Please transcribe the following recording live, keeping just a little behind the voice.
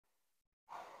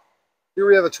Here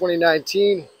we have a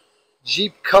 2019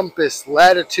 Jeep Compass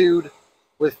Latitude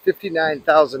with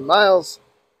 59,000 miles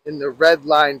in the red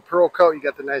line pearl coat. You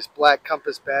got the nice black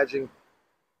Compass badging,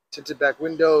 tinted back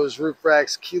windows, roof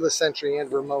racks, keyless entry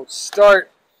and remote start.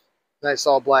 Nice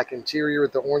all black interior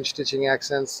with the orange stitching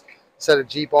accents. Set of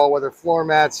Jeep all-weather floor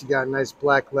mats. You got nice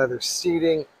black leather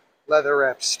seating, leather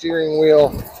wrapped steering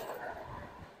wheel.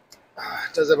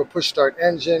 It does have a push start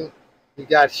engine. You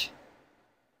got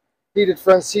heated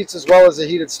front seats as well as a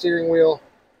heated steering wheel,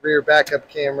 rear backup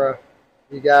camera.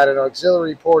 You got an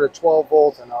auxiliary port, a 12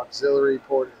 volt, an auxiliary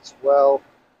port as well,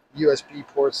 USB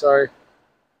port, sorry.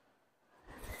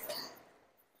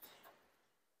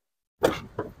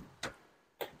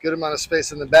 Good amount of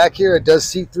space in the back here. It does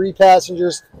seat 3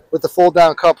 passengers with the fold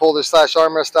down cup holder /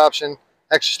 armrest option.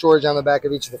 Extra storage on the back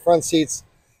of each of the front seats.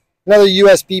 Another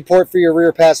USB port for your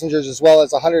rear passengers as well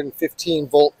as a 115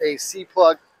 volt AC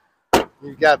plug.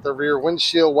 You've got the rear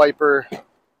windshield wiper.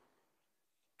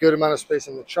 Good amount of space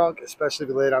in the trunk, especially if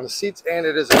you lay it on the seats. And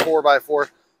it is a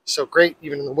 4x4, so great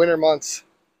even in the winter months.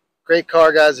 Great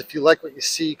car, guys. If you like what you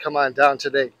see, come on down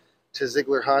today to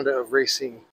Zeigler Honda of Racine.